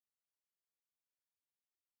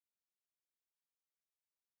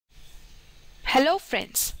Hello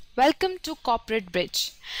friends, welcome to Corporate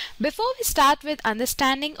Bridge. Before we start with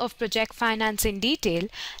understanding of project finance in detail,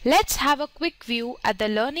 let's have a quick view at the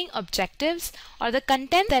learning objectives or the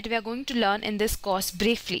content that we are going to learn in this course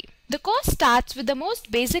briefly. The course starts with the most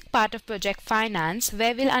basic part of project finance,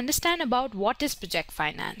 where we'll understand about what is project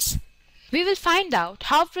finance. We will find out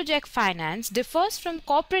how project finance differs from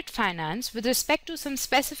corporate finance with respect to some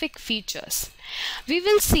specific features. We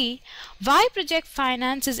will see why project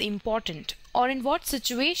finance is important, or in what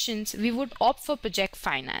situations we would opt for project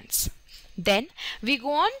finance. Then we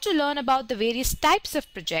go on to learn about the various types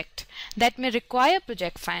of project that may require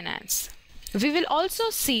project finance. We will also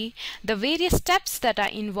see the various steps that are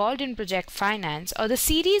involved in project finance, or the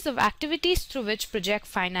series of activities through which project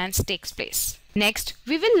finance takes place. Next,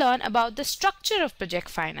 we will learn about the structure of project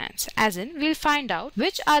finance, as in we'll find out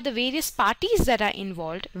which are the various parties that are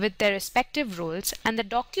involved with their respective roles and the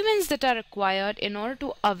documents that are required in order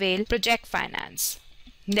to avail project finance.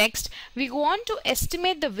 Next, we go on to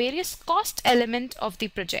estimate the various cost element of the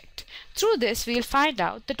project. Through this, we'll find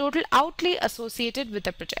out the total outlay associated with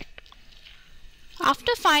the project.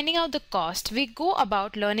 After finding out the cost, we go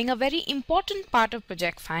about learning a very important part of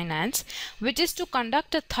project finance, which is to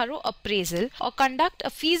conduct a thorough appraisal or conduct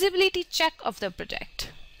a feasibility check of the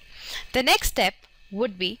project. The next step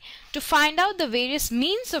would be to find out the various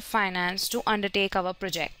means of finance to undertake our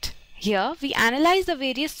project. Here, we analyze the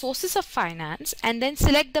various sources of finance and then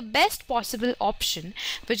select the best possible option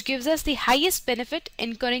which gives us the highest benefit,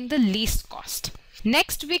 incurring the least cost.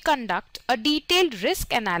 Next, we conduct a detailed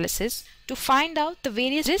risk analysis to find out the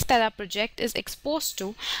various risks that our project is exposed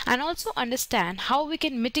to and also understand how we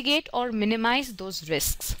can mitigate or minimize those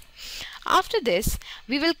risks. After this,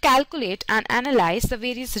 we will calculate and analyze the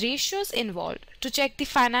various ratios involved to check the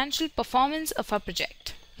financial performance of our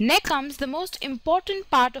project. Next comes the most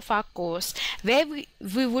important part of our course, where we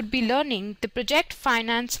would be learning the project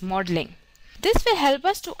finance modeling. This will help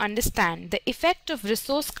us to understand the effect of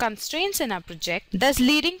resource constraints in our project, thus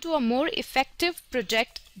leading to a more effective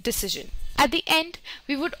project decision. At the end,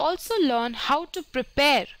 we would also learn how to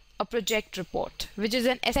prepare a project report, which is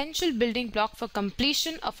an essential building block for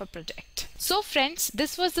completion of a project. So friends,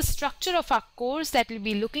 this was the structure of our course that we'll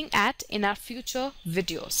be looking at in our future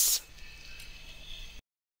videos.